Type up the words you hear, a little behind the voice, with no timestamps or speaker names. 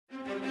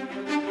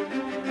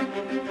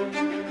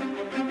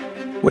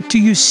What do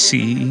you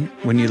see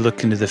when you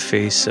look into the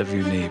face of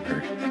your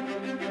neighbor?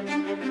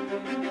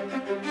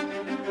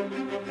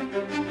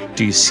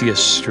 Do you see a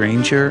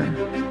stranger?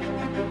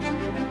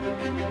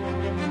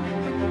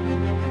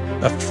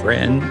 A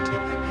friend?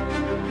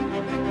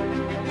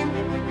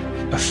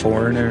 A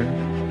foreigner?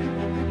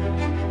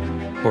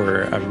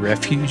 Or a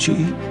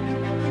refugee?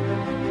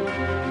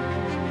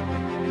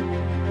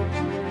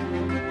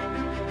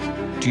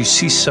 Do you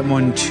see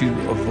someone to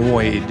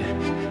avoid?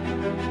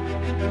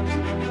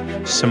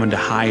 Someone to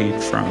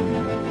hide from?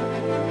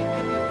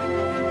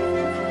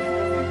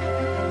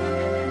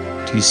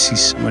 Do you see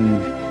someone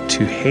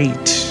to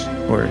hate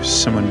or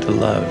someone to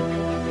love?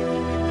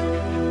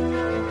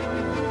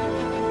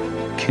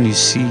 Can you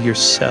see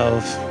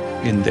yourself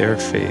in their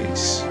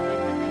face?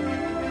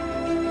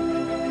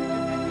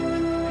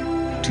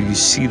 Do you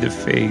see the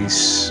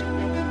face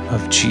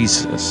of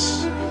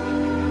Jesus?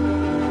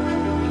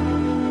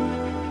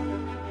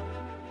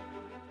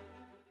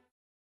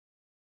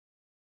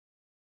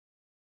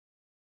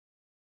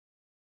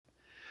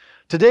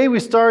 Today we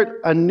start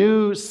a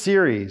new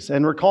series,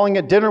 and we're calling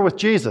it Dinner with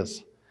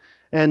Jesus.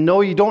 And no,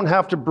 you don't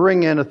have to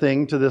bring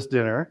anything to this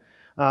dinner.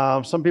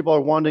 Some people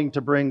are wanting to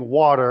bring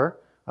water.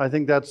 I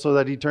think that's so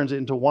that he turns it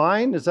into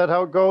wine. Is that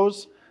how it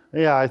goes?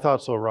 Yeah, I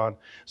thought so, Ron.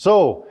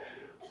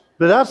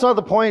 But that's not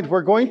the point.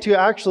 We're going to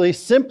actually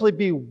simply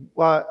be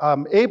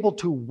able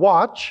to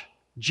watch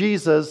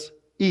Jesus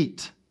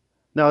eat.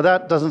 Now,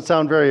 that doesn't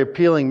sound very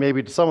appealing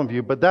maybe to some of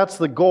you, but that's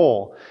the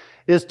goal,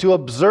 is to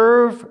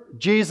observe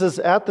Jesus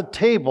at the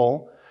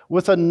table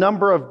with a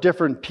number of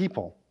different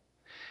people.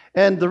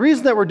 And the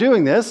reason that we're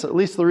doing this, at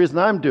least the reason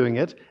I'm doing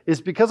it, is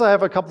because I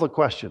have a couple of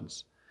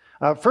questions.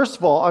 First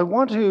of all, I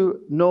want to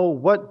know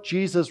what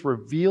Jesus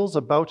reveals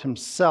about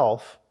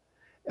himself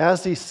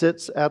as he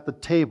sits at the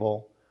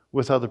table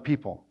with other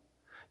people.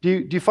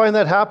 Do you find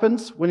that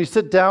happens when you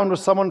sit down with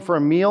someone for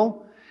a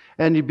meal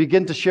and you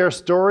begin to share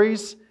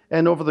stories,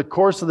 and over the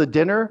course of the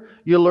dinner,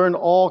 you learn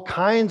all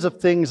kinds of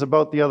things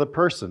about the other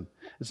person?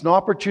 It's an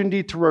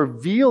opportunity to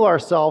reveal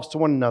ourselves to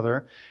one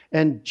another,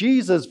 and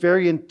Jesus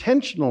very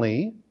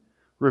intentionally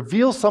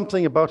reveals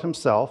something about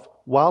himself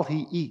while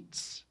he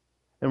eats.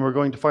 And we're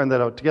going to find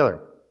that out together.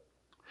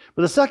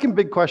 But the second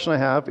big question I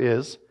have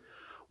is,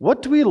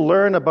 what do we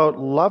learn about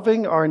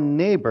loving our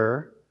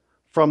neighbor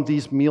from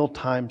these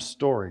mealtime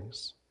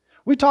stories?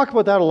 We talk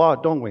about that a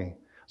lot, don't we?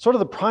 Sort of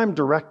the prime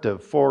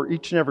directive for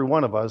each and every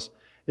one of us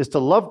is to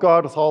love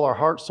God with all our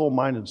heart, soul,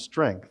 mind, and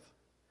strength,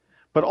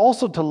 but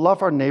also to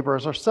love our neighbor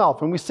as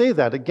ourselves. And we say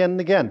that again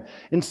and again.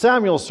 In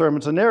Samuel's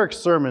sermons, in Eric's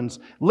sermons,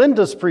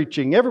 Linda's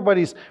preaching,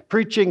 everybody's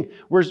preaching.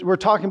 We're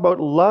talking about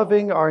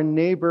loving our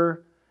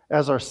neighbor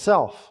as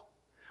ourself.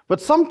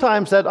 But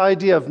sometimes that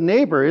idea of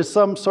neighbor is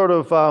some sort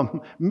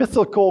of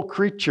mythical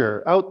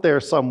creature out there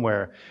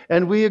somewhere.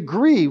 And we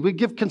agree, we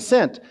give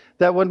consent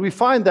that when we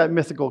find that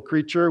mythical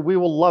creature, we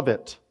will love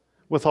it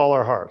with all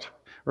our heart,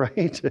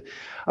 right?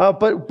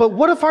 But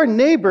what if our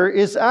neighbor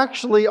is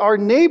actually our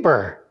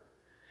neighbor?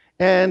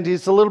 And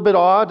he's a little bit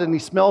odd and he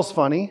smells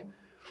funny.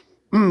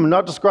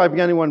 Not describing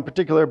anyone in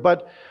particular,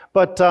 but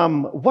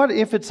what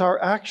if it's our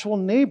actual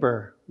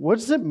neighbor? What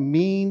does it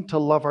mean to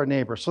love our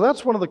neighbor? So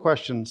that's one of the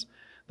questions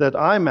that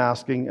I'm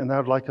asking, and I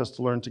would like us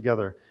to learn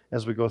together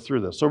as we go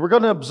through this. So we're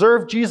going to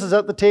observe Jesus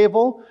at the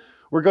table.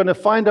 We're going to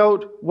find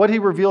out what he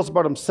reveals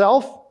about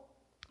himself,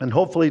 and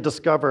hopefully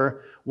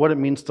discover what it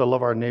means to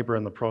love our neighbor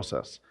in the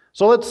process.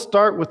 So let's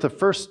start with the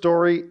first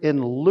story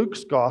in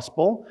Luke's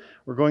gospel.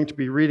 We're going to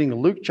be reading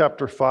Luke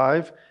chapter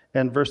 5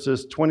 and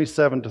verses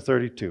 27 to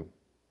 32.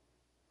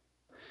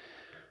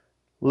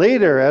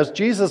 Later, as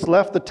Jesus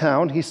left the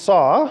town, he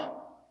saw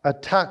a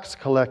tax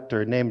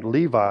collector named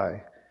Levi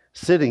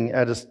sitting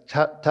at his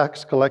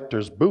tax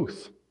collector's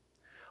booth.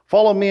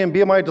 "Follow me and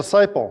be my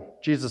disciple,"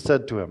 Jesus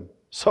said to him.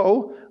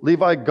 So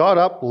Levi got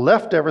up,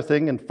 left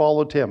everything, and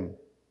followed him.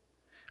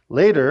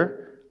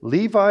 Later,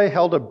 Levi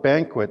held a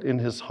banquet in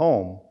his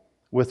home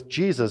with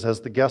Jesus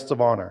as the guest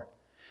of honor.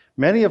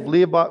 Many of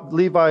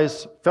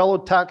Levi's fellow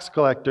tax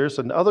collectors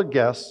and other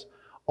guests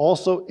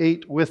also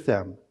ate with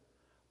them.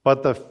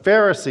 But the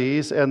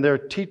Pharisees and their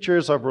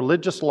teachers of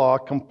religious law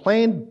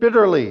complained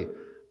bitterly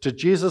to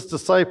Jesus'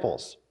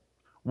 disciples.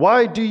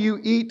 "Why do you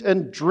eat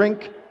and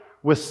drink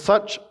with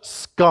such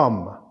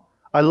scum?"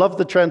 I love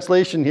the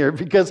translation here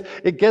because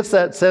it gets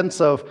that sense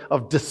of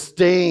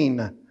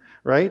disdain,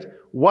 right?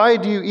 "Why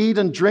do you eat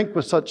and drink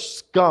with such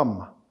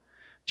scum?"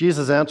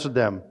 Jesus answered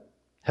them,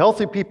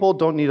 "Healthy people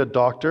don't need a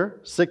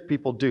doctor, sick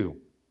people do.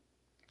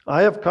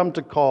 I have come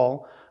to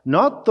call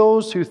not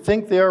those who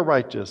think they are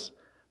righteous,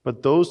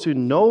 but those who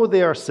know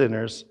they are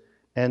sinners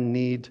and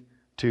need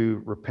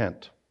to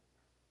repent."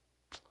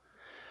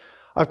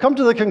 I've come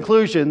to the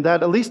conclusion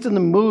that, at least in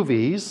the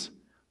movies,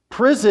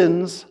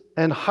 prisons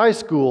and high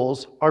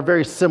schools are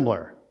very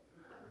similar.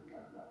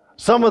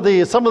 Some of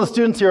the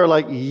students here are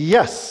like,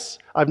 yes,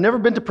 I've never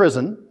been to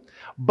prison,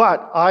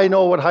 but I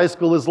know what high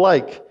school is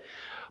like.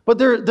 But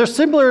they're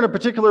similar in a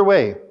particular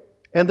way.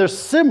 And they're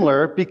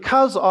similar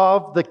because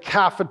of the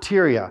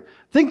cafeteria.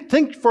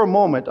 Think for a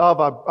moment of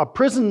a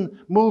prison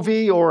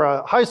movie or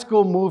a high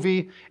school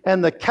movie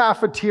and the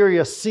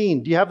cafeteria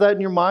scene. Do you have that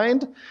in your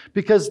mind?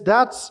 Because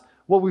that's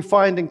what we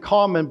find in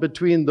common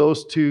between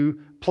those two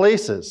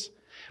places.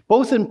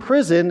 Both in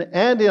prison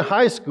and in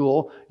high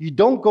school, you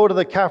don't go to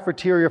the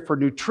cafeteria for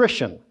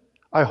nutrition.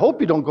 I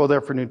hope you don't go there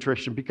for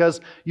nutrition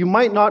because you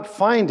might not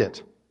find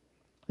it.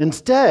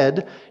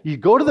 Instead, you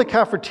go to the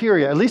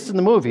cafeteria, at least in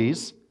the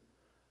movies,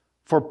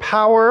 for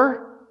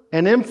power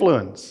and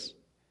influence,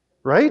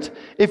 right?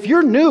 If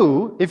you're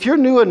new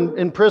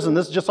in prison,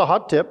 this is just a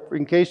hot tip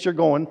in case you're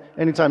going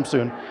anytime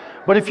soon.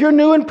 But if you're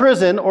new in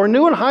prison or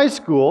new in high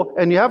school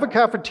and you have a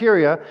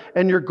cafeteria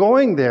and you're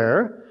going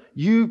there,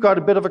 you've got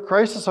a bit of a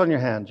crisis on your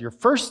hands. Your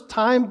first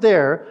time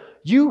there,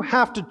 you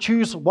have to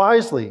choose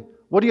wisely.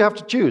 What do you have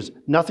to choose?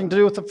 Nothing to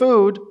do with the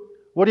food.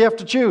 What do you have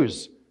to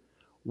choose?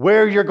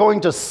 Where you're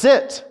going to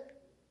sit.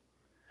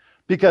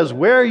 Because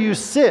where you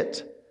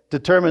sit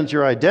determines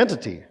your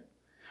identity.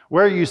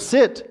 Where you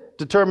sit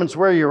determines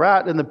where you're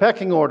at in the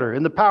pecking order,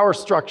 in the power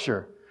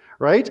structure,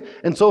 right?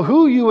 And so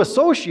who you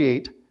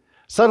associate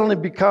suddenly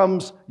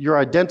becomes your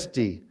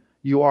identity.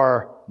 You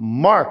are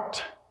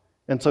marked.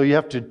 And so you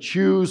have to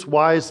choose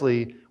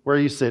wisely where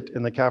you sit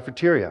in the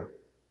cafeteria.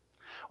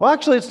 Well,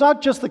 actually, it's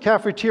not just the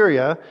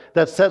cafeteria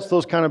that sets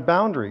those kind of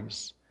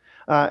boundaries.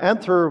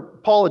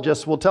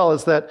 Anthropologists will tell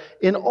us that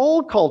in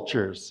all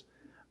cultures,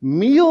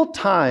 meal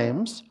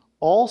times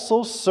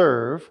also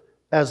serve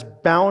as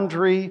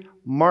boundary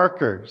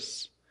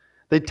markers.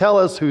 They tell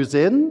us who's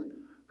in,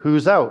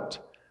 who's out,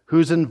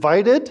 who's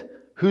invited,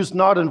 who's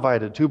not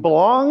invited, who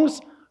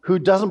belongs, who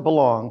doesn't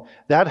belong.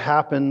 That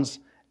happens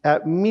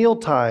at meal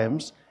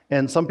times,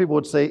 and some people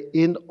would say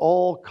in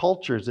all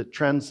cultures. It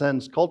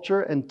transcends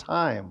culture and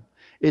time.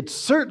 It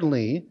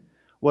certainly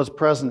was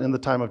present in the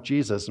time of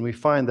Jesus, and we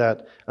find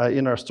that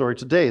in our story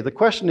today. The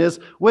question is,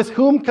 with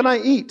whom can I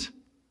eat?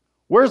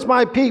 Where's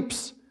my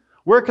peeps?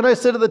 Where can I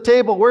sit at the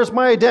table? Where's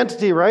my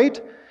identity, right?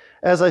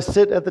 As I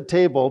sit at the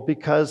table,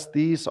 because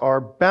these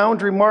are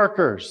boundary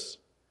markers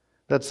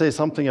that say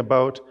something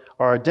about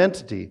our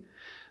identity.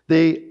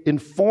 They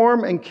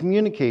inform and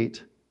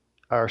communicate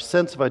our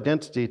sense of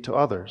identity to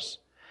others.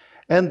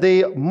 And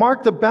they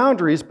mark the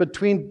boundaries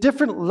between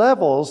different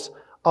levels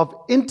of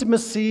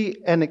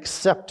intimacy and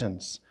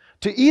acceptance.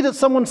 To eat at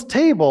someone's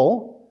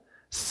table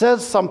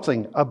says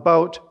something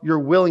about your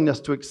willingness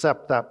to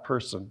accept that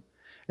person.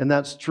 And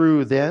that's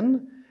true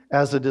then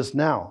as it is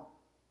now.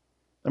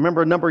 I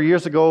remember a number of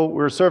years ago, we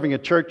were serving a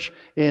church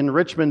in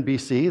Richmond,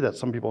 BC, that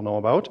some people know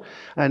about,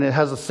 and it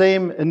has the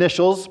same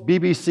initials,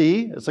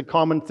 BBC. It's a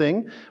common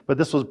thing, but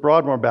this was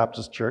Broadmoor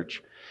Baptist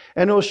Church.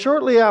 And it was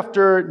shortly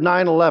after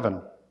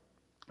 9/11.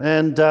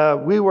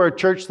 And we were a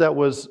church that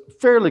was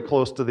fairly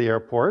close to the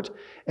airport,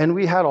 and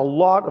we had a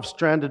lot of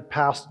stranded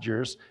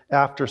passengers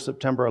after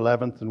September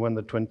 11th and when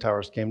the Twin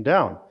Towers came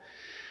down.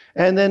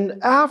 And then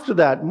after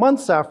that,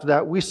 months after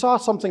that, we saw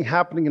something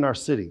happening in our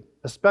city,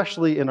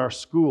 especially in our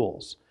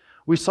schools.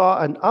 We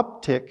saw an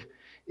uptick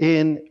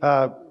in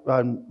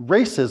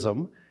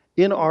racism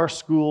in our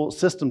school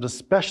systems,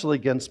 especially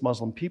against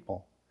Muslim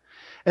people.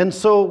 And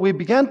so we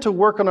began to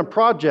work on a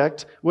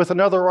project with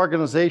another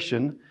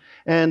organization,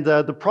 and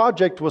the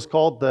project was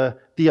called the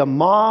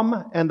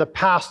Imam and the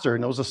Pastor,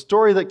 and it was a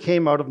story that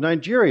came out of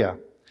Nigeria.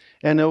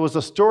 And it was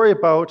a story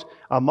about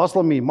a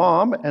Muslim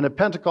imam and a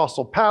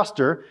Pentecostal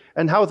pastor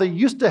and how they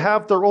used to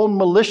have their own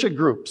militia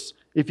groups,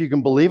 if you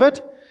can believe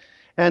it,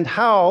 and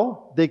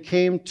how they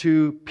came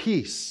to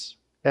peace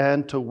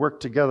and to work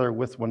together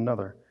with one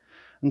another.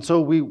 And so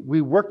we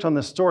worked on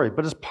this story.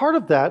 But as part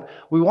of that,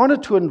 we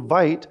wanted to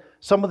invite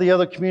some of the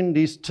other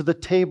communities to the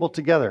table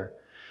together.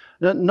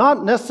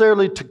 Not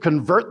necessarily to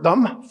convert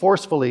them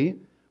forcefully,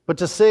 but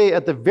to say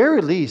at the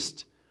very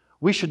least,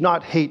 we should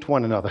not hate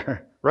one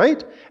another.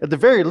 Right? At the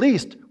very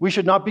least, we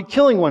should not be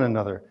killing one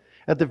another.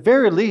 At the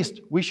very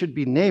least, we should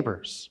be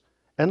neighbors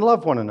and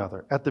love one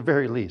another, at the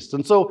very least.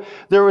 And so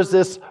there was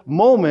this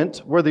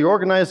moment where the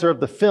organizer of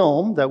the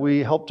film that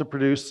we helped to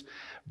produce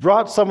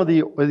brought some of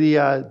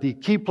the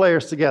key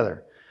players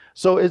together.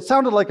 So it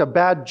sounded like a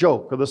bad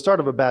joke, or the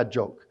start of a bad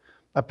joke.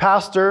 A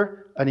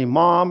pastor, an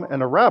imam,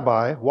 and a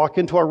rabbi walk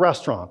into a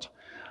restaurant.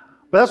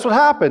 But that's what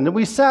happened. And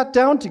we sat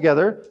down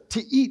together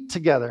to eat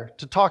together,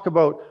 to talk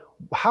about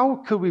how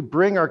could we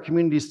bring our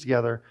communities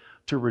together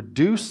to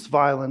reduce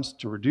violence,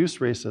 to reduce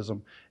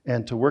racism,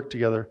 and to work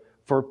together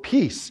for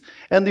peace.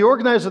 And the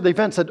organizer of the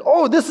event said,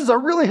 "Oh, this is a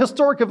really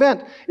historic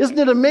event. Isn't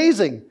it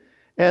amazing?"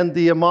 And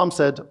the imam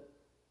said,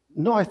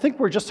 "No, I think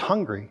we're just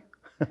hungry."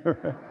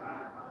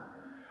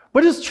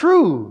 But it's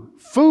true.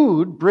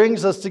 Food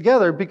brings us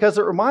together because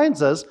it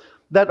reminds us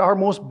that our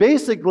most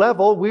basic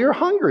level, we are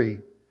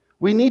hungry.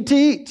 We need to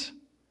eat.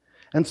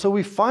 And so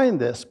we find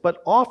this,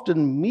 but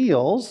often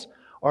meals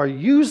are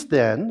used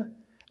then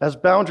as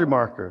boundary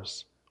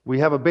markers. We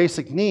have a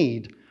basic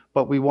need,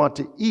 but we want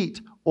to eat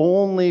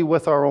only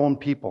with our own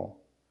people.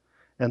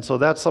 And so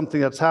that's something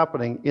that's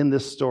happening in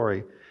this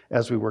story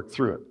as we work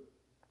through it.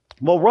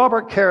 Well,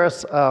 Robert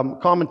Karras,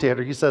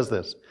 commentator, he says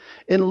this.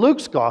 In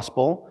Luke's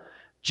gospel,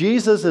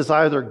 Jesus is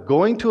either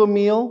going to a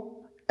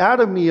meal,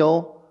 at a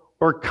meal,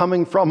 or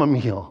coming from a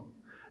meal.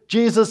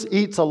 Jesus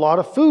eats a lot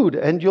of food,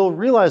 and you'll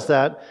realize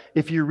that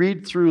if you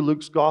read through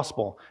Luke's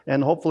gospel,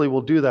 and hopefully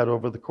we'll do that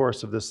over the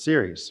course of this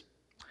series.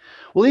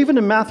 Well, even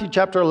in Matthew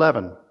chapter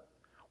 11,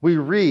 we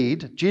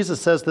read,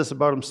 Jesus says this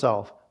about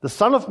himself. The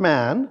Son of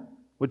Man,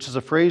 which is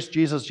a phrase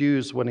Jesus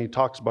used when he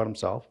talks about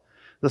himself,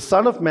 the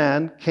Son of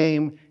Man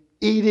came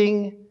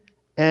eating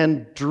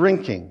and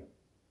drinking.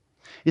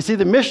 You see,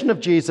 the mission of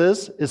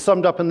Jesus is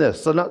summed up in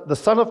this. So the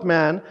Son of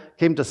Man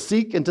came to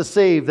seek and to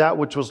save that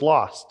which was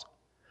lost.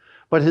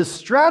 But his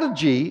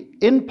strategy,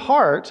 in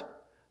part,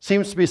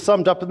 seems to be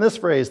summed up in this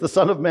phrase, the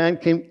Son of Man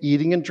came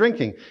eating and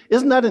drinking.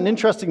 Isn't that an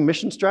interesting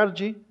mission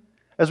strategy?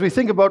 As we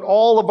think about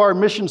all of our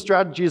mission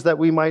strategies that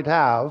we might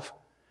have,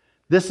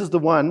 this is the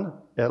one,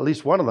 at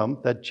least one of them,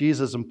 that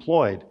Jesus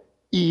employed,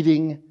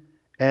 eating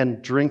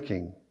and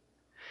drinking.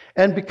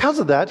 And because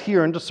of that, he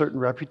earned a certain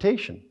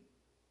reputation.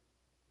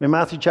 In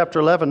Matthew chapter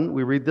 11,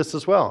 we read this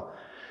as well,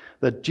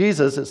 that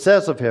Jesus, it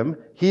says of him,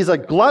 he's a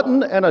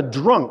glutton and a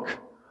drunk,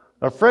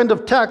 a friend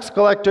of tax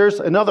collectors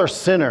and other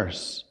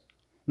sinners.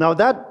 Now,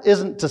 that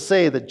isn't to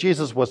say that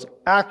Jesus was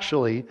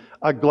actually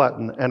a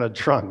glutton and a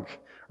drunk,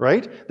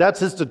 right? That's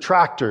his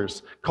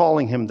detractors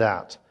calling him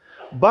that.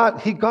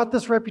 But he got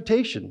this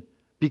reputation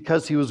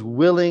because he was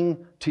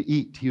willing to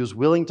eat. He was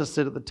willing to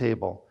sit at the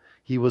table.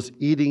 He was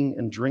eating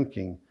and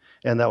drinking,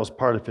 and that was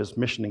part of his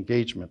mission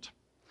engagement.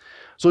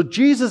 So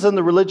Jesus and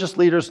the religious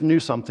leaders knew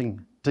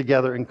something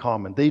together in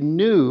common. They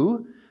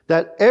knew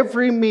that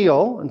every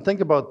meal, and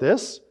think about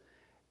this,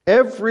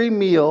 every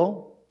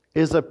meal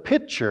is a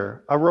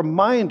picture, a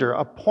reminder,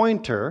 a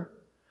pointer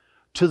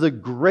to the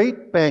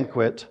great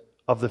banquet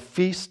of the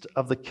feast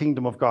of the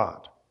kingdom of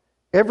God.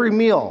 Every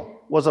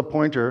meal was a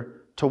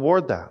pointer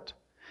toward that.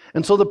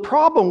 And so the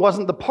problem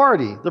wasn't the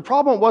party. The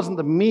problem wasn't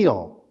the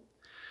meal.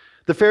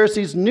 The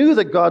Pharisees knew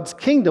that God's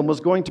kingdom was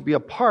going to be a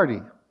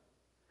party.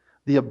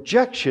 The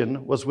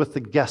objection was with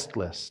the guest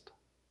list,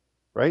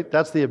 right?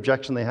 That's the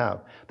objection they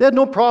have. They had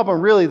no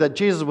problem really that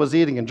Jesus was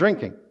eating and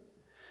drinking.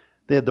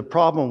 They had the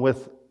problem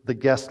with the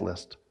guest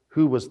list.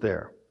 Who was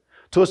there?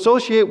 To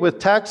associate with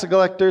tax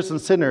collectors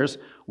and sinners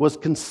was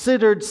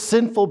considered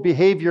sinful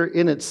behavior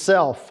in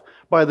itself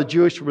by the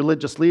Jewish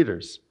religious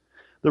leaders.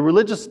 The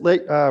religious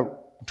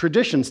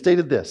tradition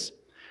stated this: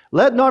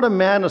 let not a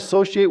man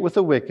associate with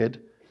the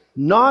wicked,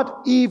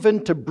 not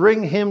even to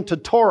bring him to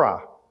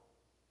Torah.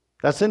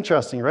 That's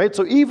interesting, right?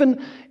 So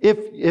even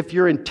if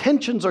your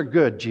intentions are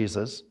good,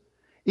 Jesus,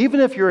 even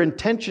if your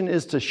intention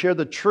is to share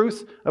the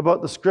truth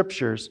about the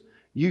scriptures,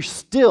 you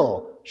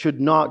still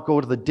should not go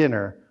to the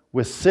dinner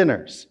with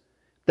sinners.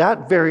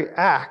 That very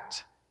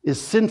act is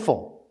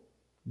sinful.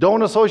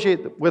 Don't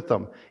associate with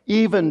them,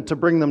 even to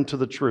bring them to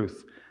the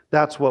truth.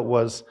 That's what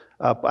was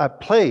at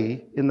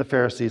play in the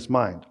Pharisees'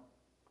 mind.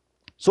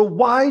 So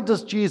why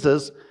does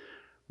Jesus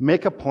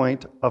make a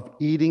point of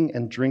eating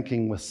and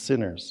drinking with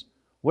sinners?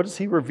 What does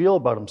he reveal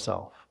about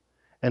himself?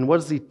 And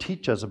what does he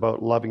teach us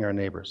about loving our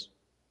neighbors?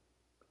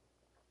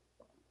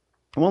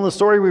 Well, in the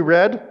story we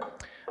read,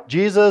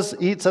 Jesus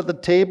eats at the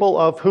table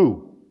of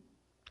who?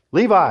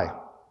 Levi.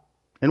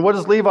 And what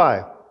is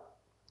Levi?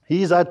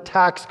 He's a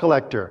tax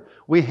collector.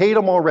 We hate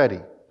him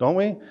already, don't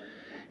we?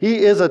 He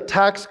is a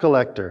tax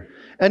collector.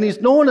 And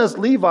he's known as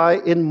Levi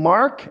in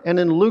Mark and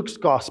in Luke's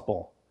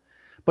gospel.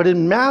 But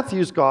in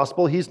Matthew's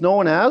gospel, he's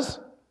known as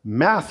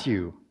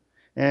Matthew.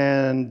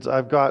 And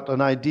I've got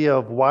an idea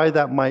of why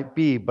that might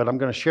be, but I'm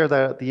going to share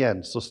that at the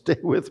end. So stay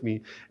with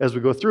me as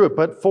we go through it.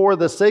 But for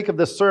the sake of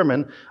this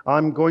sermon,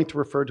 I'm going to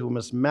refer to him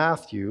as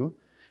Matthew,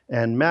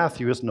 and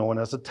Matthew is known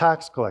as a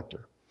tax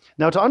collector.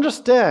 Now, to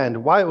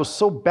understand why it was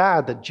so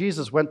bad that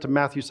Jesus went to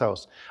Matthew's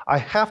house, I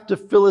have to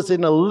fill us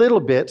in a little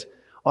bit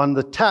on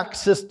the tax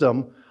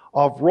system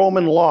of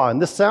Roman law.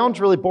 And this sounds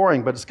really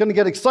boring, but it's going to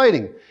get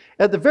exciting.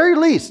 At the very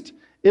least,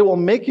 it will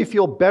make you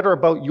feel better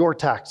about your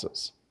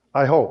taxes,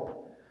 I hope.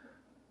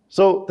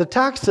 So the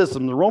tax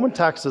system, the Roman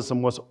tax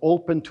system, was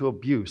open to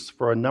abuse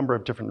for a number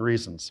of different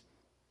reasons.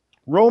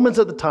 Romans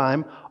at the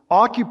time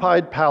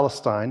occupied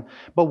Palestine,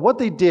 but what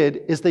they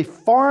did is they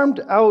farmed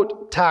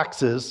out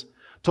taxes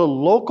to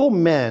local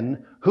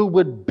men who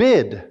would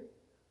bid.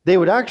 They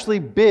would actually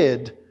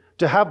bid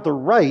to have the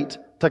right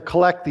to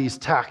collect these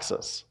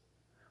taxes.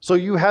 So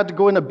you had to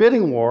go in a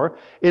bidding war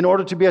in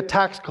order to be a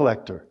tax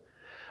collector.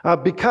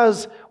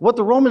 Because what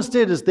the Romans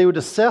did is they would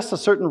assess a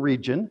certain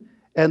region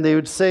and they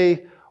would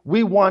say,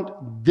 we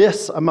want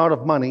this amount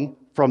of money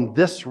from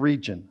this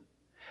region.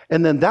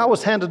 And then that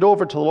was handed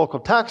over to the local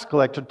tax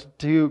collector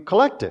to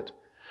collect it.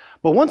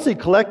 But once he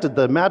collected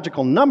the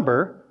magical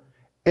number,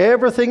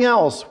 everything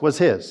else was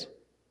his.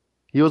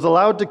 He was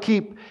allowed to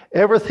keep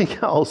everything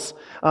else.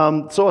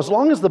 So as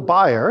long as the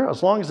buyer,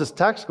 as long as this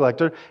tax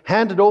collector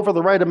handed over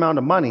the right amount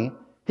of money,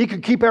 he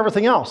could keep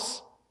everything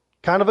else.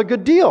 Kind of a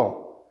good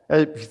deal,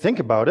 if you think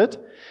about it.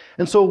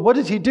 And so what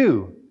did he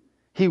do?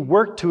 He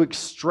worked to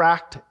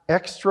extract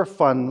extra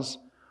funds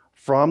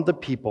from the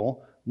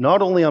people,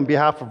 not only on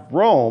behalf of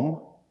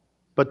Rome,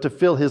 but to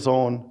fill his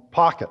own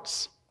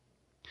pockets.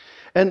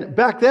 And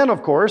back then,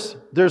 of course,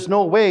 there's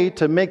no way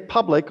to make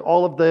public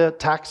all of the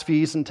tax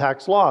fees and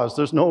tax laws.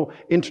 There's no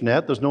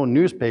internet, there's no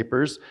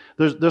newspapers,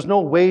 there's no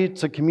way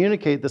to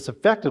communicate this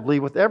effectively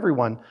with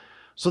everyone.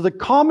 So the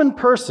common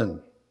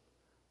person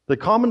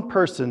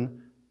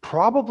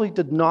probably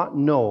did not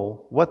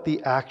know what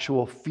the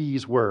actual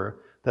fees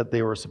were that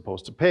they were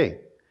supposed to pay.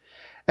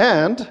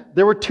 And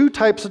there were two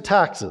types of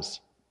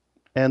taxes.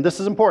 And this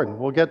is important.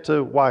 We'll get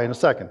to why in a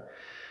second.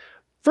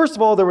 First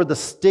of all, there were the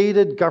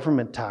stated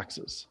government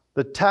taxes.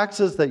 The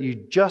taxes that you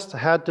just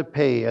had to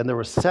pay, and there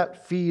were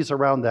set fees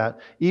around that,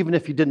 even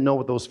if you didn't know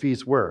what those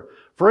fees were.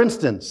 For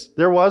instance,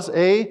 there was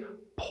a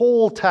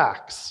poll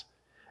tax.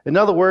 In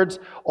other words,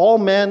 all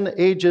men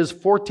ages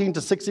 14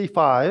 to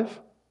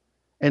 65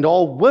 and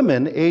all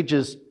women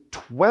ages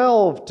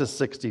 12 to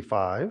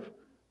 65,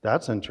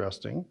 that's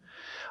interesting,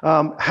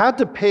 had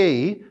to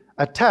pay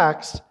a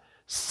tax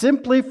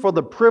simply for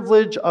the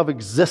privilege of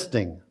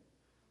existing.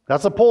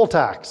 That's a poll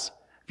tax.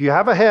 If you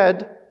have a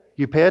head,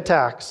 you pay a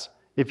tax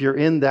if you're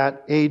in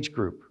that age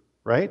group,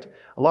 right?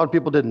 A lot of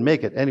people didn't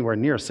make it anywhere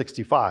near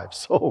 65.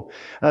 So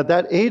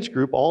that age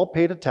group all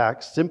paid a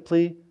tax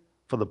simply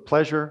for the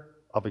pleasure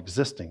of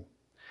existing.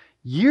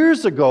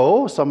 Years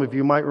ago, some of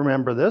you might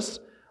remember this,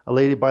 a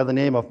lady by the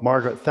name of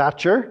Margaret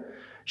Thatcher,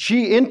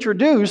 she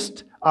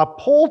introduced a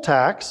poll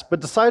tax, but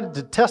decided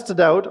to test it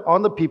out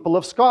on the people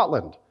of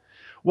Scotland.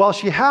 Well,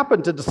 she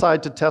happened to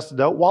decide to test it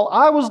out while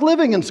I was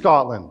living in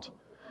Scotland.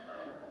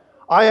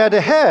 I had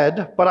a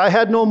head, but I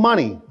had no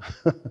money.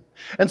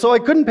 And so I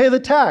couldn't pay the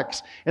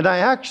tax. And I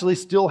actually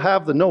still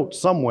have the note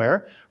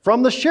somewhere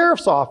from the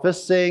sheriff's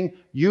office saying,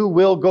 you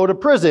will go to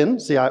prison.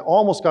 See, I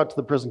almost got to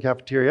the prison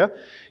cafeteria.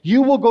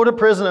 You will go to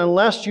prison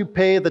unless you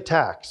pay the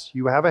tax.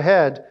 You have a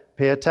head,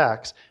 pay a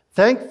tax.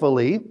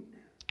 Thankfully,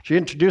 she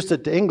introduced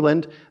it to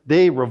England.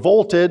 They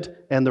revolted,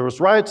 and there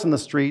was riots in the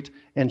street,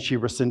 and she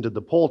rescinded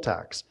the poll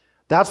tax.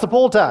 That's the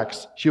poll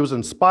tax. She was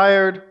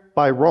inspired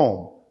by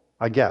Rome,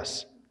 I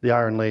guess. The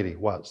Iron Lady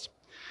was.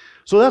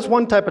 So that's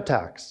one type of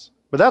tax.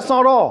 But that's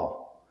not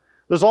all.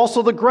 There's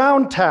also the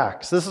ground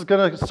tax. This is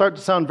going to start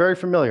to sound very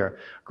familiar.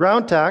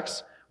 Ground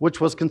tax, which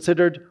was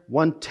considered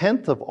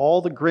 1/10 of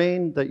all the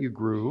grain that you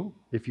grew,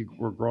 if you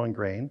were growing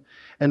grain,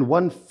 and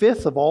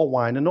 1/5 of all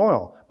wine and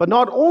oil. But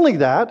not only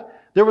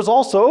that, there was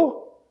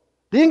also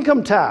the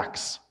income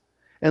tax.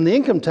 And the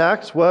income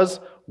tax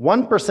was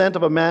 1%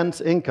 of a man's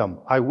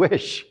income. I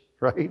wish,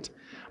 right?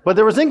 But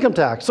there was income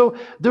tax. So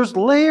there's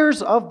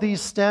layers of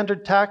these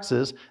standard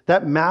taxes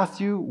that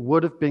Matthew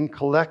would have been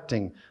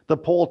collecting. The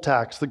poll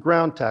tax, the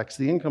ground tax,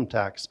 the income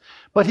tax.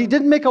 But he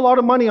didn't make a lot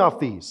of money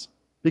off these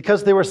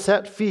because they were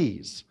set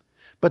fees.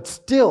 But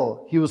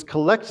still, he was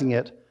collecting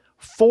it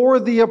for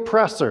the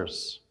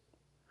oppressors,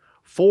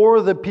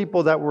 for the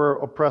people that were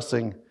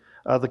oppressing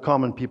the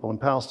common people in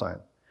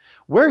Palestine.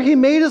 Where he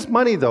made his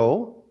money,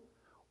 though,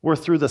 were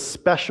through the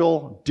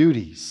special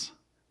duties,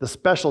 the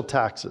special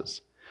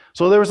taxes.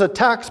 So there was a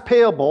tax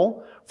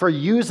payable for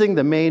using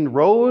the main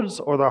roads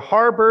or the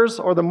harbors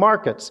or the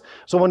markets.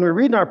 So when we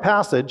read in our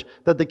passage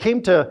that they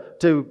came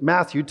to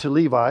Matthew, to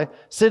Levi,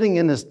 sitting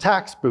in his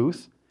tax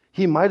booth,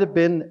 he might have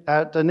been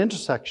at an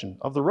intersection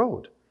of the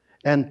road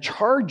and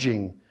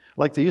charging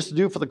like they used to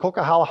do for the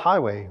Coquihalla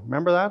Highway.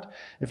 Remember that?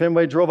 If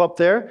anybody drove up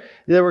there,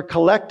 they were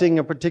collecting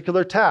a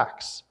particular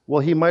tax.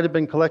 Well, he might have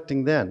been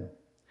collecting then.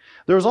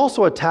 There was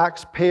also a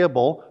tax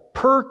payable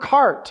per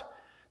cart,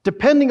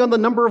 depending on the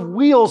number of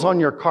wheels on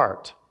your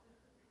cart,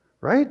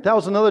 right? That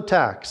was another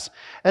tax.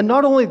 And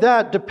not only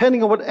that,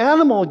 depending on what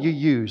animal you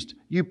used,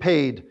 you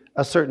paid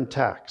a certain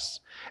tax.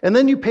 And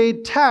then you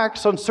paid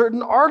tax on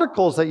certain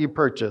articles that you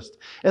purchased.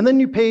 And then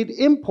you paid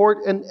import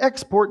and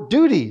export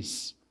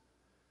duties.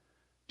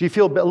 Do you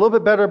feel a little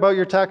bit better about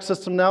your tax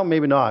system now?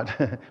 Maybe not.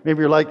 Maybe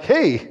you're like,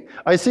 hey,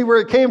 I see where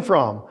it came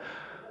from.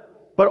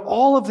 But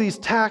all of these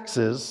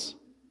taxes,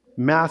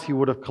 Matthew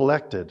would have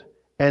collected.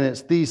 And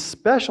it's these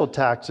special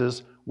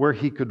taxes where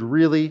he could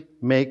really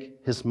make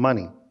his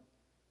money.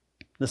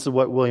 This is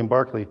what William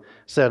Barclay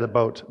said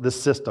about this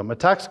system. A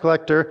tax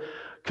collector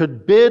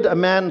could bid a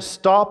man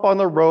stop on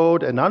the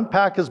road and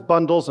unpack his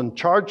bundles and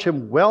charge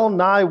him well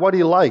nigh what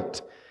he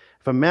liked.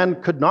 If a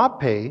man could not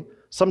pay,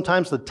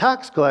 sometimes the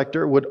tax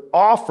collector would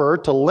offer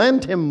to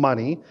lend him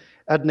money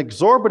at an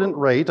exorbitant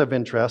rate of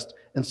interest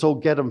and so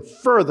get him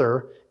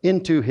further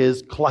into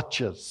his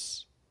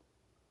clutches.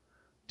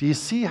 Do you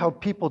see how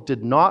people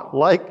did not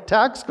like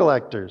tax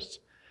collectors?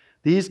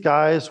 These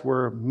guys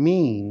were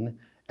mean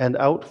and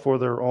out for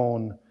their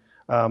own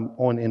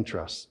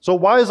interests. So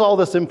why is all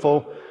this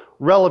info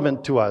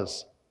relevant to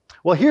us?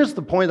 Well, here's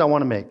the point I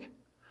want to make.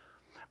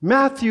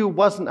 Matthew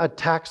wasn't a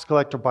tax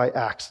collector by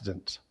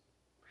accident.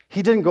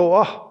 He didn't go,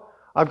 oh,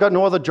 I've got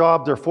no other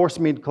job, they're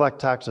forcing me to collect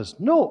taxes.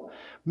 No,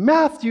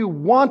 Matthew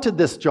wanted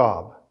this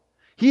job.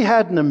 He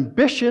had an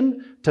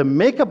ambition to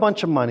make a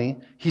bunch of money.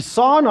 He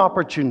saw an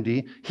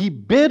opportunity, he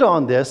bid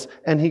on this,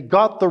 and he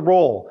got the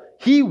role.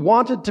 He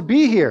wanted to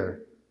be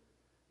here.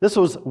 This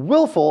was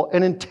willful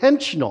and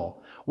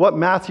intentional. what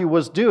Matthew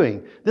was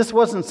doing. This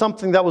wasn't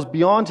something that was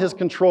beyond his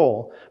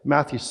control.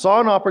 Matthew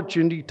saw an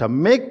opportunity to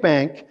make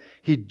bank.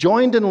 He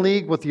joined in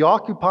league with the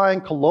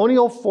occupying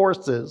colonial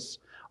forces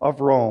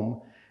of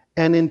Rome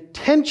and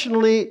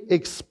intentionally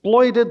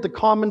exploited the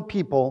common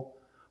people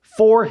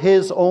for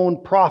his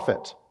own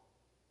profit.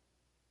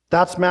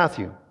 That's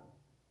Matthew.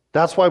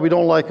 That's why we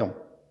don't like him.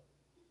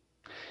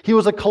 He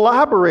was a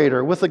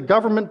collaborator with the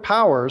government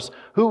powers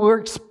who were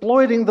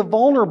exploiting the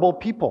vulnerable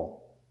people.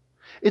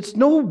 It's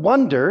no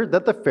wonder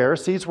that the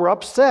Pharisees were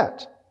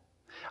upset.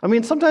 I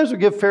mean, sometimes we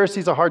give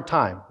Pharisees a hard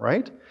time,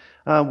 right?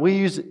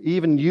 We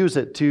even use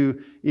it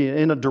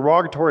in a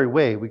derogatory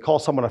way. We call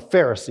someone a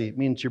Pharisee. It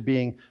means you're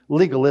being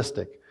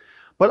legalistic.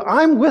 But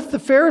I'm with the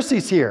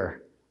Pharisees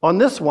here on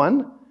this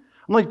one.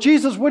 I'm like,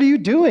 Jesus, what are you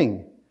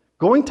doing?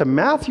 Going to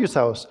Matthew's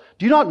house?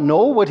 Do you not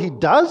know what he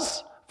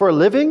does for a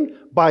living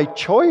by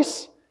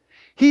choice?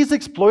 He's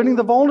exploiting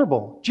the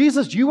vulnerable.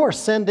 Jesus, you are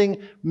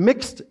sending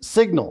mixed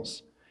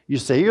signals. You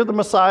say you're the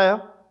Messiah.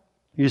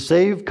 You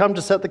say you've come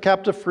to set the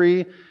captive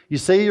free. You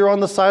say you're on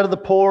the side of the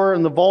poor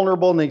and the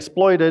vulnerable and the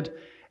exploited.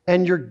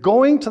 And you're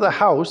going to the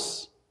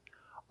house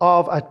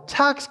of a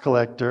tax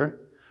collector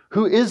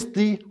who is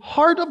the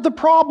heart of the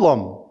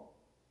problem.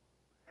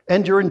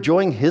 And you're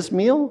enjoying his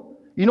meal?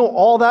 You know,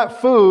 all that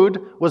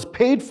food was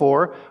paid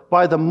for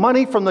by the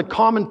money from the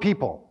common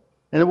people.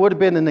 And it would have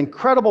been an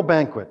incredible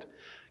banquet.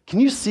 Can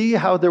you see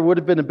how there would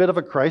have been a bit of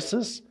a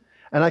crisis?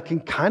 And I can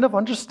kind of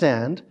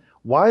understand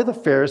why the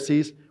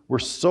Pharisees were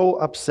so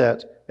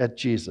upset at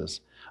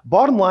Jesus.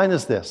 Bottom line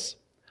is this.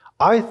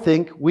 I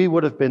think we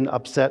would have been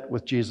upset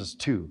with Jesus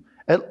too.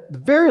 At the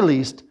very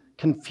least,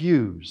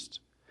 confused.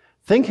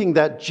 Thinking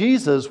that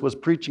Jesus was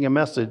preaching a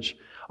message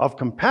of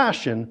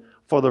compassion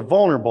for the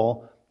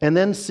vulnerable, and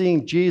then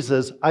seeing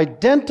Jesus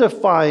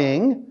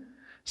identifying,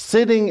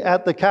 sitting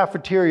at the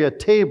cafeteria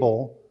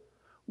table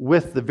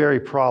with the very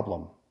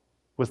problem,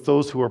 with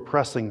those who are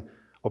oppressing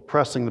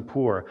the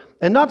poor.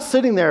 And not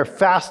sitting there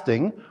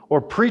fasting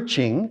or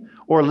preaching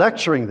or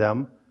lecturing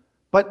them,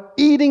 but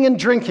eating and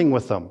drinking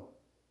with them,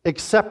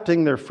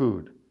 accepting their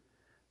food.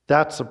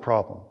 That's a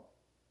problem.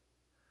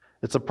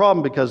 It's a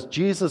problem because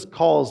Jesus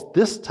calls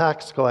this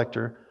tax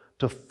collector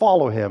to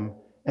follow him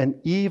and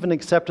even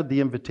accepted the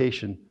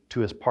invitation to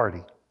his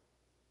party.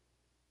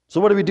 So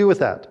what do we do with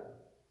that?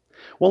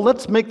 Well,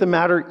 let's make the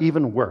matter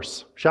even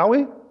worse, shall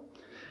we?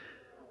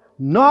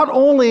 Not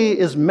only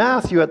is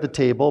Matthew at the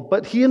table,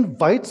 but he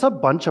invites a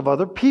bunch of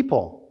other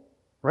people,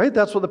 right?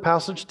 That's what the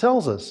passage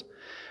tells us.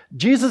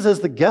 Jesus is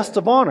the guest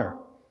of honor.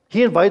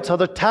 He invites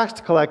other tax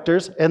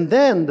collectors, and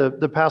then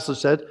the passage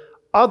said,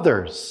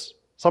 others.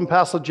 Some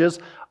passages,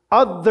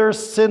 other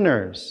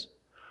sinners.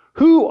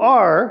 Who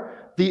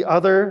are the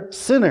other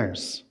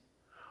sinners?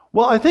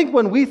 Well, I think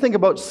when we think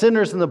about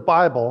sinners in the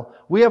Bible,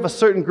 we have a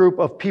certain group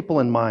of people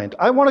in mind.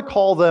 I want to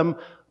call them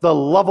the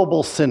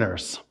lovable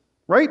sinners,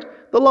 right?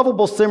 The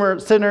lovable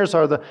sinners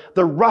are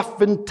the rough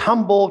and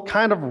tumble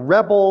kind of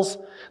rebels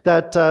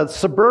that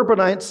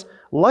suburbanites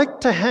like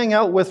to hang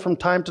out with from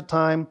time to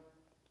time.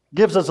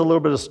 Gives us a little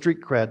bit of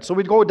street cred. So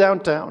we'd go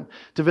downtown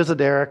to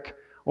visit Eric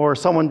or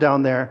someone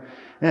down there,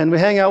 and we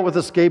hang out with the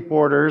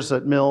skateboarders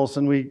at Mills,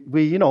 and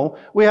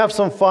we have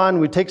some fun.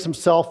 We take some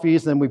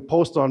selfies, and then we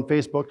post on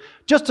Facebook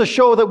just to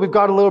show that we've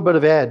got a little bit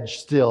of edge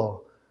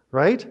still,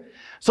 right?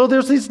 So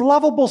there's these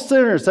lovable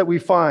sinners that we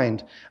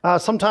find.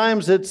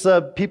 Sometimes it's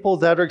people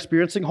that are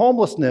experiencing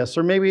homelessness,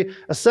 or maybe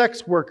a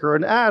sex worker,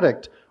 an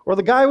addict, or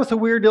the guy with a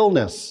weird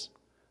illness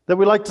that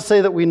we like to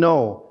say that we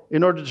know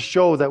in order to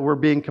show that we're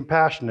being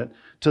compassionate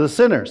to the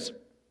sinners.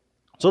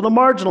 So the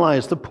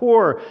marginalized, the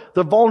poor,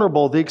 the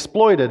vulnerable, the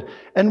exploited.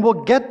 And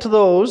we'll get to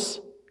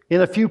those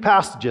in a few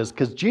passages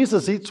because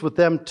Jesus eats with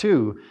them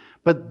too.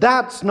 But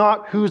that's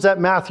not who's at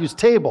Matthew's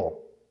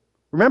table.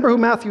 Remember who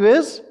Matthew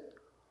is?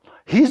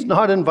 He's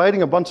not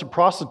inviting a bunch of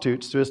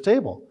prostitutes to his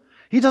table.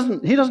 He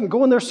doesn't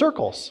go in their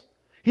circles.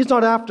 He's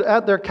not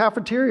at their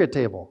cafeteria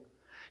table.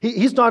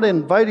 He's not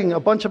inviting a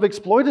bunch of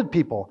exploited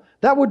people.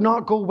 That would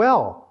not go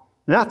well.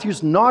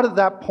 Matthew's not at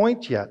that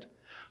point yet.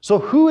 So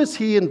who is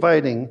he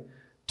inviting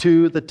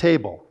to the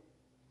table?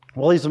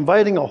 Well, he's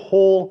inviting a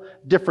whole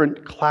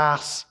different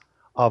class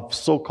of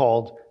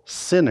so-called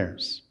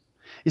sinners.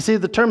 You see,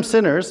 the term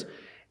sinners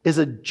is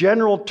a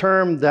general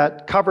term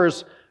that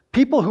covers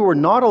people who are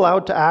not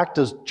allowed to act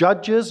as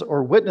judges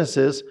or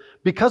witnesses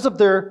because of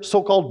their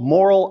so-called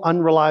moral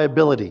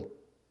unreliability.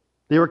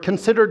 They were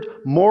considered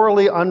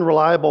morally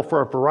unreliable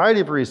for a variety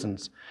of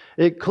reasons.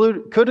 It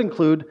could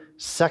include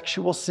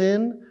sexual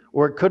sin,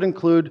 or it could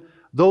include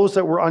those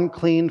that were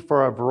unclean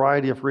for a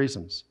variety of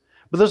reasons.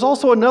 But there's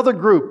also another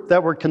group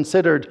that were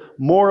considered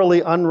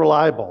morally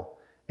unreliable.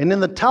 And in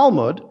the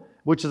Talmud,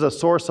 which is a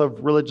source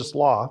of religious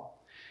law,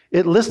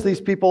 it lists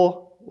these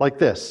people like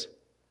this: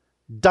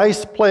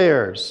 dice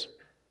players,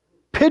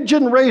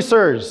 pigeon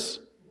racers.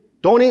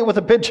 Don't eat with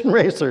the pigeon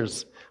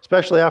racers,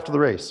 especially after the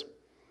race.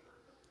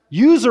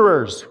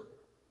 Usurers.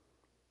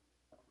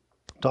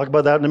 Talk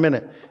about that in a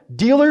minute.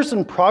 Dealers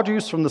in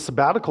produce from the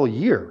sabbatical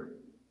year.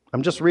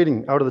 I'm just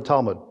reading out of the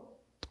Talmud.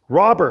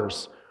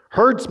 Robbers,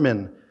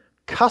 herdsmen,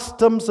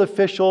 customs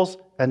officials,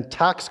 and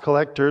tax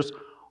collectors,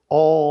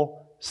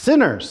 all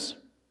sinners.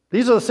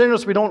 These are the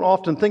sinners we don't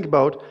often think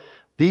about.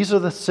 These are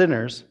the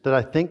sinners that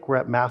I think were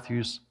at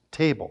Matthew's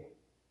table.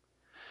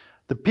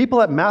 The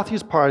people at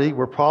Matthew's party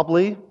were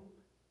probably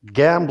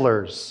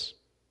gamblers,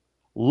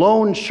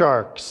 loan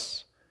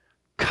sharks,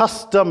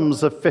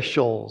 customs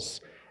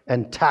officials,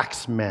 and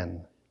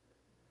taxmen.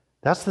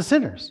 That's the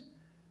sinners.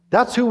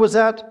 That's who was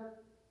at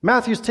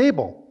Matthew's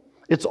table.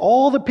 It's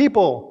all the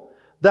people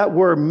that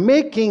were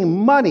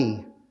making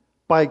money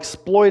by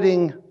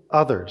exploiting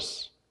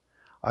others.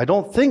 I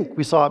don't think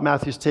we saw at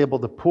Matthew's table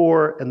the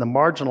poor and the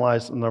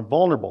marginalized and the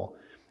vulnerable.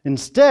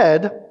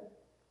 Instead,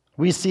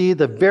 we see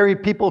the very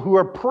people who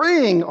are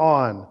preying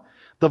on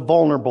the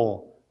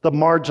vulnerable, the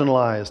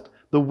marginalized,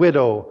 the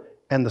widow,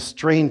 and the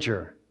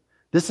stranger.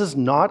 This is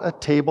not a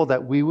table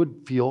that we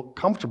would feel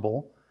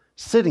comfortable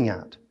sitting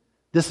at.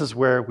 This is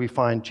where we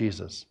find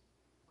Jesus.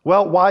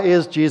 Well, why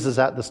is Jesus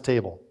at this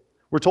table?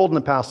 We're told in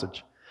the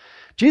passage.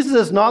 Jesus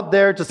is not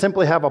there to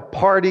simply have a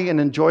party and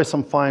enjoy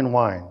some fine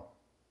wine.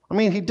 I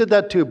mean, he did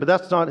that too, but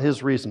that's not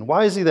his reason.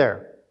 Why is he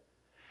there?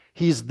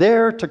 He's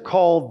there to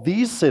call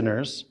these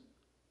sinners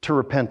to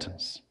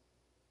repentance.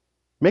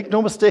 Make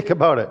no mistake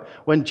about it.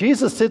 When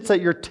Jesus sits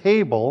at your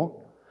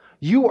table,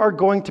 you are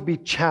going to be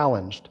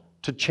challenged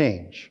to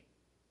change.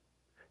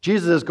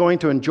 Jesus is going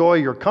to enjoy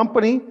your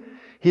company.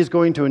 He's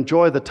going to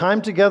enjoy the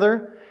time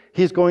together.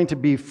 He's going to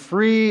be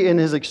free in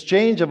his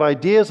exchange of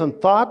ideas and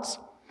thoughts.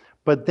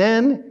 But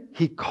then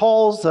he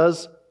calls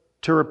us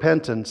to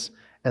repentance.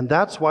 And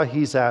that's why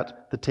he's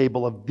at the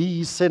table of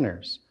these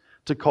sinners,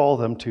 to call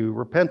them to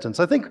repentance.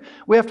 I think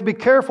we have to be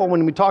careful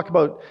when we talk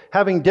about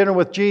having dinner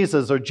with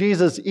Jesus or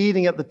Jesus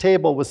eating at the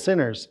table with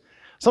sinners.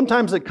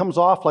 Sometimes it comes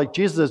off like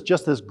Jesus is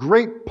just this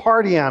great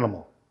party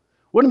animal.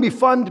 Wouldn't it be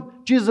fun?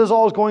 Jesus is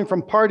always going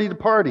from party to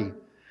party.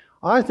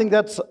 I think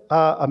that's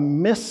a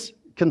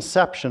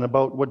misconception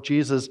about what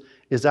Jesus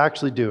is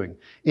actually doing.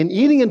 In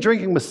eating and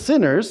drinking with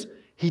sinners,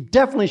 he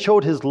definitely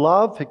showed his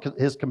love,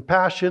 his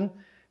compassion,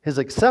 his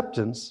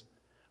acceptance,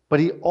 but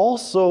he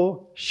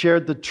also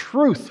shared the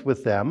truth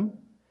with them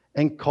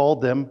and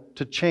called them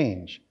to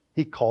change.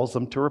 He calls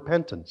them to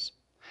repentance.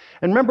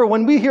 And remember,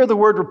 when we hear the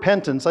word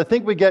repentance, I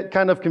think we get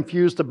kind of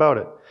confused about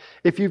it.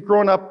 If you've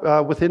grown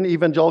up within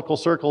evangelical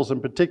circles in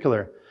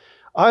particular,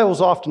 I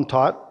was often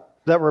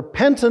taught that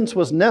repentance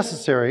was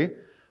necessary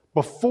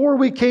before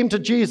we came to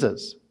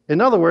Jesus.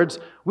 In other words,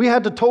 we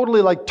had to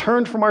totally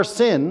turn from our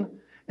sin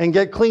and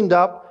get cleaned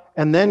up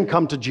and then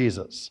come to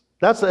Jesus.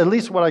 That's at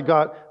least what I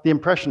got, the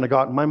impression I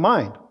got in my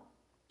mind.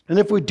 And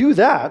if we do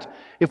that,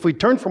 if we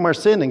turn from our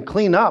sin and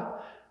clean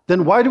up,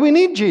 then why do we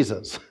need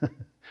Jesus?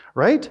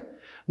 Right?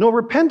 No,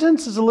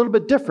 repentance is a little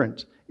bit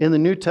different in the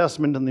New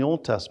Testament and the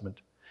Old Testament.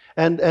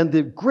 And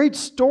the great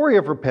story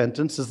of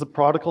repentance is the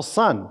prodigal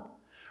son.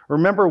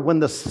 Remember, when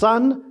the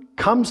son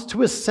comes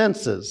to his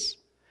senses,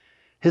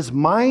 his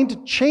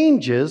mind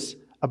changes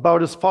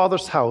about his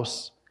father's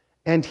house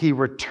and he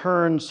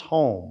returns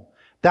home.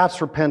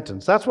 That's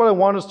repentance. That's what I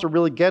want us to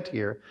really get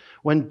here.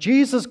 When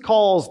Jesus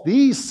calls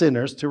these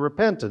sinners to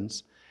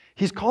repentance,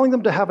 he's calling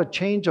them to have a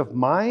change of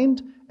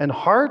mind and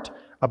heart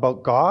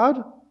about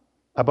God,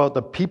 about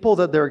the people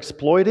that they're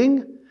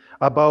exploiting,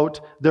 about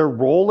their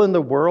role in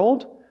the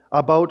world,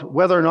 about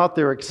whether or not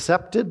they're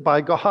accepted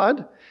by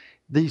God.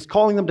 He's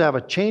calling them to have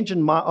a change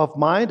of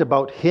mind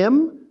about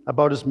him,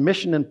 about his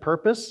mission and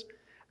purpose,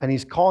 and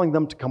he's calling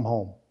them to come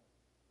home.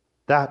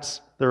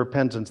 That's the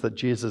repentance that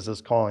Jesus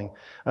is calling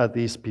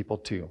these people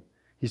to.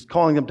 He's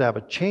calling them to have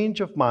a change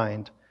of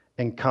mind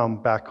and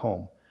come back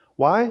home.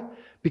 Why?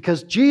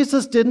 Because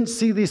Jesus didn't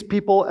see these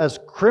people as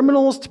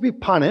criminals to be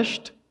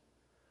punished,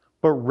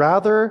 but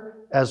rather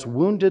as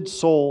wounded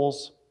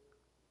souls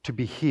to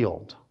be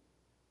healed.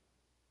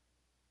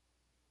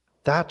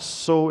 That's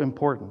so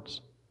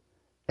important.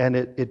 And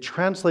it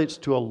translates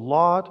to a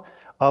lot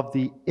of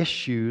the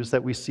issues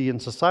that we see in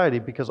society,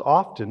 because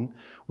often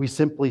we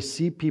simply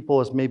see people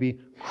as maybe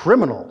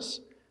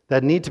criminals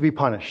that need to be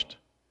punished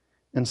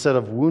instead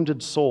of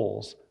wounded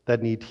souls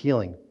that need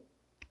healing.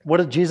 What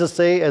did Jesus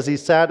say as he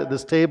sat at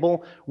this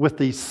table with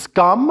the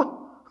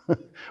scum,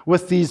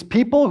 with these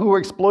people who were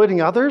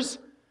exploiting others?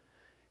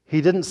 He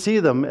didn't see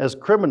them as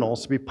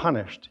criminals to be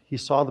punished. He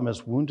saw them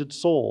as wounded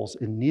souls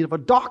in need of a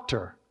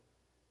doctor,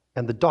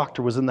 and the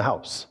doctor was in the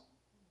house.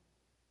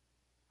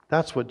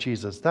 That's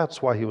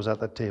why he was at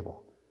that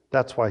table.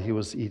 That's why he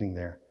was eating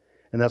there.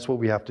 And that's what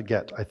we have to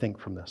get, I think,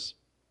 from this.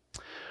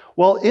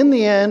 Well, in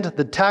the end,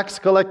 the tax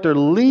collector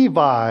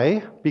Levi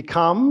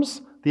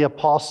becomes the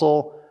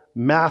apostle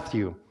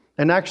Matthew.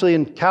 And actually,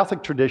 in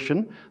Catholic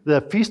tradition,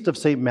 the feast of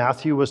St.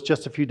 Matthew was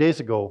just a few days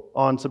ago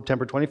on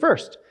September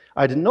 21st.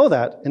 I didn't know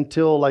that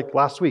until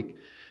last week.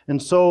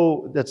 And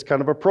so that's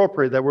kind of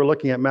appropriate that we're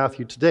looking at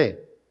Matthew today.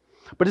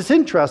 But it's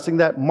interesting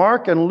that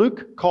Mark and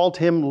Luke called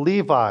him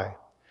Levi.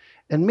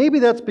 And maybe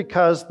that's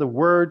because the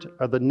word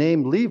or the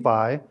name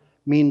Levi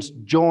means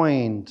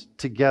joined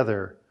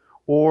together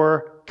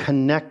or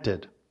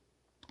connected.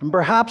 And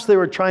perhaps they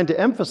were trying to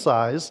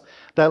emphasize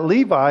that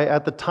Levi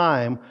at the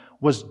time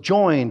was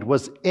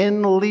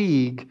in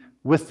league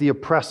with the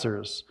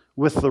oppressors,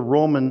 with the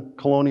Roman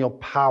colonial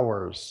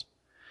powers.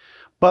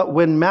 But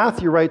when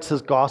Matthew writes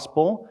his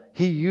gospel,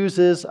 he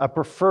uses a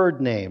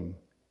preferred name,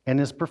 and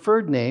his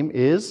preferred name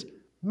is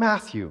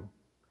Matthew.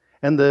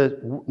 And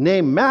the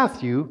name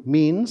Matthew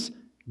means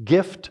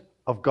gift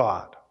of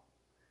God.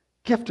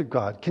 Gift of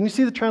God. Can you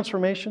see the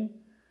transformation?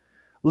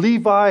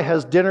 Levi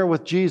has dinner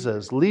with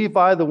Jesus.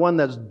 Levi, the one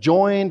that's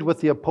joined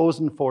with the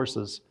opposing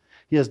forces.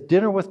 He has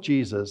dinner with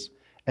Jesus,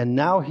 and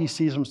now he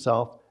sees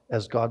himself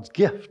as God's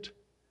gift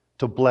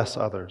to bless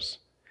others.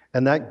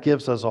 And that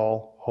gives us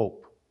all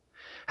hope.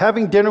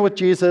 Having dinner with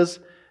Jesus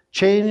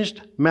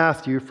changed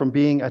Matthew from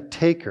being a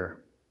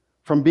taker,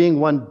 from being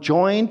one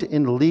joined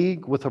in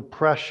league with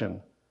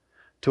oppression,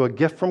 to a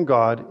gift from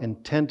God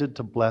intended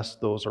to bless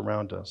those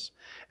around us.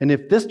 And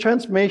if this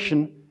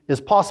transformation is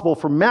possible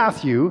for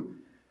Matthew,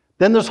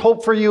 then there's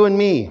hope for you and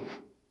me.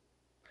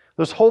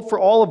 There's hope for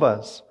all of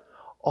us.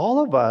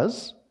 All of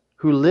us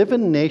who live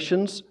in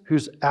nations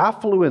whose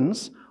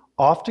affluence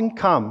often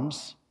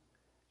comes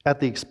at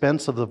the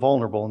expense of the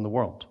vulnerable in the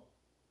world.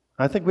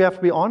 I think we have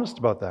to be honest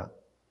about that.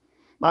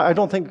 I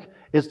don't think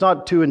it's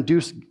not to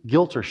induce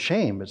guilt or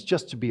shame. It's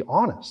just to be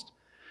honest.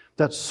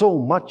 That so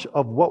much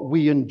of what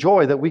we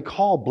enjoy, that we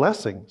call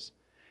blessings,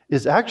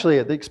 is actually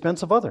at the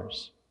expense of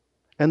others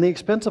and the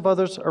expense of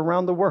others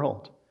around the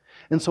world.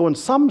 And so in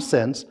some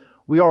sense,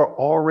 we are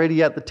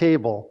already at the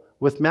table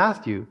with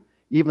Matthew,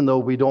 even though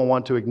we don't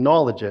want to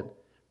acknowledge it,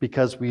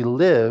 because we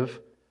live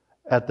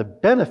at the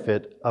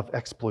benefit of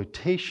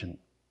exploitation.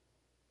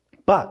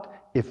 But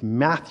if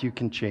Matthew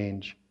can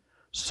change,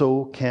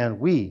 so can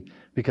we.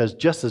 Because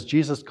just as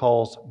Jesus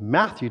calls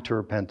Matthew to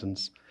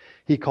repentance,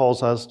 he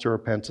calls us to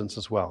repentance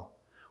as well.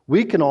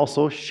 We can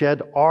also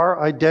shed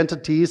our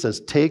identities as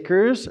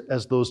takers,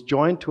 as those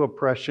joined to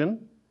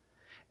oppression,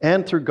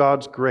 and through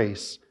God's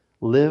grace,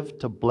 live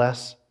to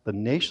bless the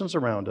nations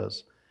around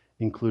us,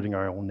 including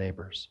our own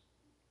neighbors.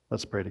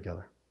 Let's pray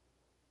together.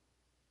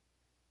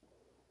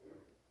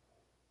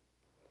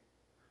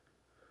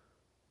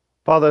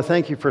 Father,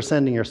 thank you for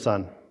sending your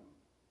Son.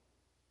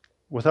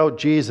 Without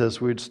Jesus,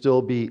 we'd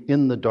still be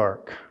in the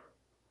dark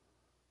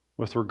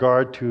with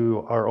regard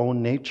to our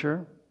own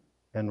nature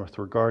and with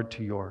regard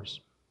to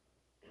yours.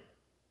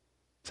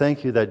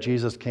 Thank you that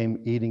Jesus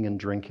came eating and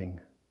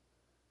drinking,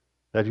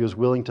 that he was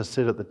willing to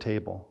sit at the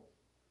table,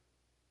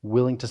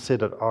 willing to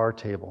sit at our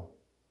table.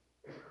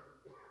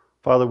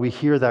 Father, we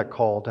hear that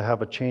call to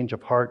have a change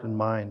of heart and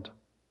mind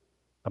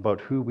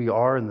about who we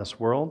are in this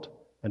world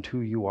and who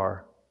you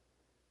are.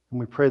 And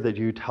we pray that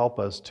you'd help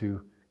us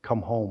to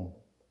come home,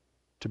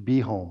 to be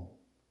home,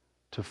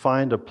 to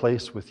find a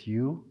place with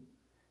you,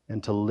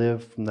 and to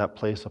live from that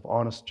place of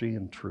honesty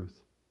and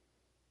truth.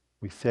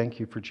 We thank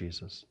you for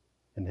Jesus.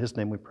 In his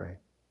name we pray.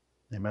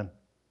 Amen.